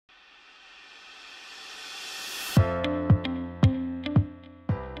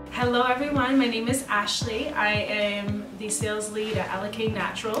Hello everyone, my name is Ashley. I am the sales lead at Alikay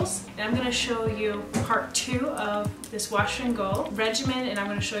Naturals, and I'm going to show you part 2 of this wash and go regimen, and I'm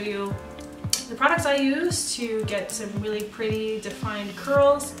going to show you the products I use to get some really pretty defined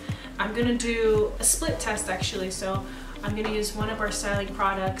curls. I'm going to do a split test actually, so I'm going to use one of our styling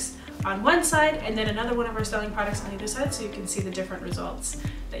products on one side and then another one of our styling products on either side, so you can see the different results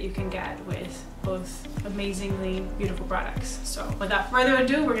that you can get with both amazingly beautiful products. So without further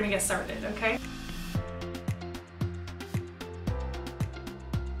ado, we're gonna get started, okay?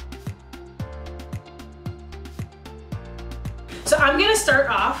 So I'm gonna start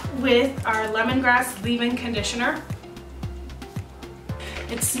off with our lemongrass leave-in conditioner.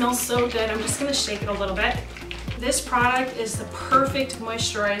 It smells so good. I'm just gonna shake it a little bit. This product is the perfect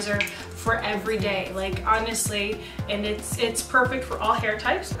moisturizer for every day, like honestly, and it's perfect for all hair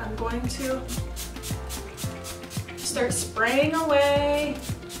types. I'm going to start spraying away.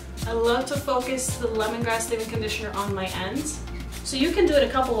 I love to focus the lemongrass leave-in conditioner on my ends. So you can do it a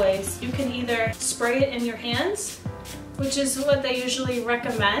couple ways. You can either spray it in your hands, which is what they usually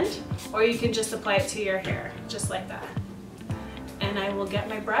recommend, or you can just apply it to your hair, just like that. And I will get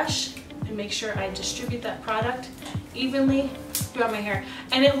my brush and make sure I distribute that product evenly throughout my hair.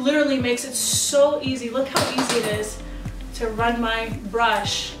 And it literally makes it so easy. Look how easy it is to run my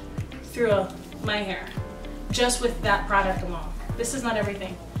brush through my hair just with that product alone. This is not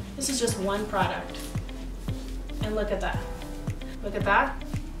everything. This is just one product. And look at that. Look at that.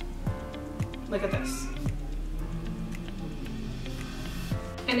 Look at this.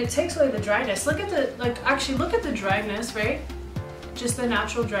 And it takes away the dryness. Look at the, actually look at the dryness, right? Just the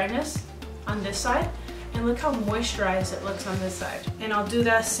natural dryness on this side, and look how moisturized it looks on this side. And I'll do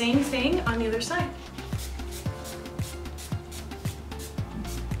that same thing on the other side.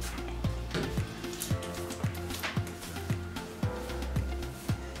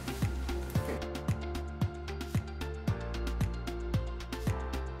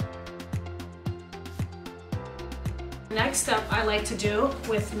 Next up, I like to do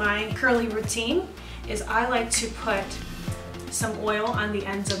with my curly routine is I like to put some oil on the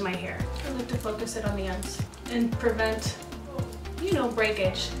ends of my hair. I like to focus it on the ends and prevent, you know,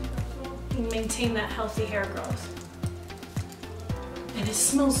 breakage and maintain that healthy hair growth. And it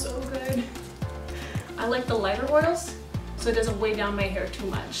smells so good. I like the lighter oils so it doesn't weigh down my hair too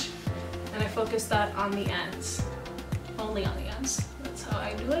much. And I focus that on the ends, only on the ends. That's how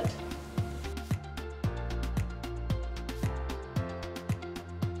I do it.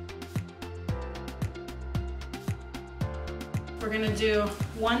 We're gonna do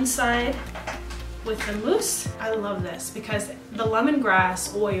one side with the mousse. I love this because the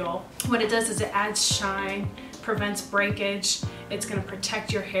lemongrass oil, what it does is it adds shine, prevents breakage. It's gonna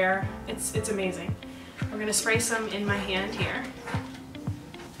protect your hair. It's amazing. We're gonna spray some in my hand here.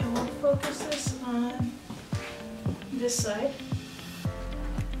 And we'll focus this on this side.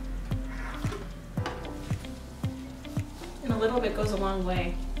 And a little bit goes a long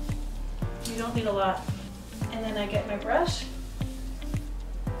way. You don't need a lot. And then I get my brush.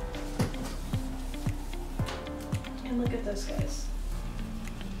 And look at this, guys.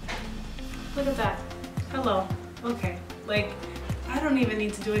 Look at that. Hello. Okay. Like, I don't even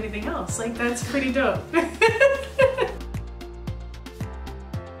need to do anything else. Like, that's pretty dope.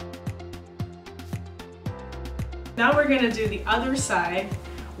 Now we're gonna do the other side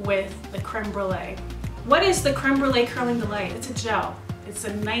with the creme brulee. What is the creme brulee curling delight? It's a gel. It's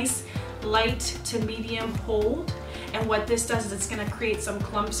a nice light to medium hold. And what this does is it's gonna create some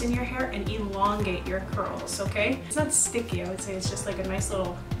clumps in your hair and elongate your curls, okay? It's not sticky, I would say. It's just like a nice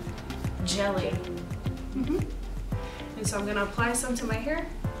little jelly. And so I'm gonna apply some to my hair.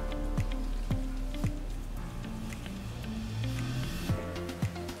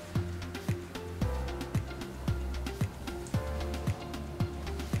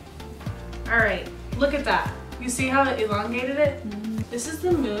 All right, look at that. You see how it elongated it? This is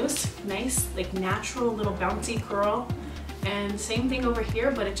the mousse, nice, like natural little bouncy curl. And same thing over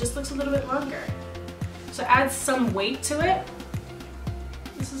here, but it just looks a little bit longer. So add some weight to it.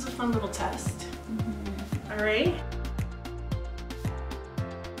 This is a fun little test. All right.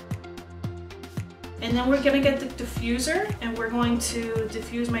 And then we're gonna get the diffuser and we're going to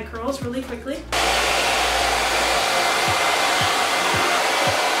diffuse my curls really quickly.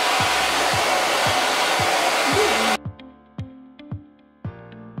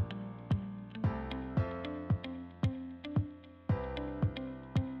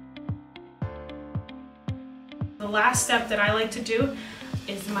 The last step that I like to do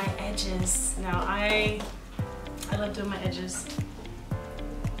is my edges. Now I love doing my edges.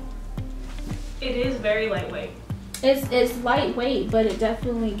 It is very lightweight. It's lightweight, but it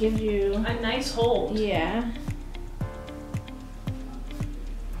definitely gives you a nice hold. Yeah.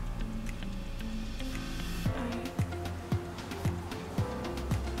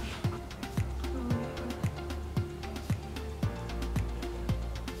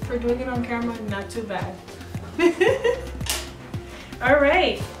 For doing it on camera, not too bad. All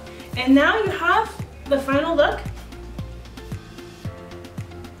right, and now you have the final look.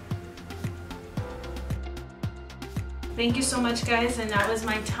 Thank you so much, guys, and that was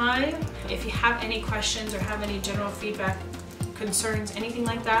my time. If you have any questions or have any general feedback, concerns, anything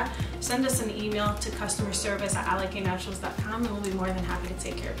like that, send us an email to customerservice@alikaynaturals.com and we'll be more than happy to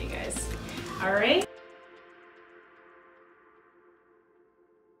take care of you guys. All right.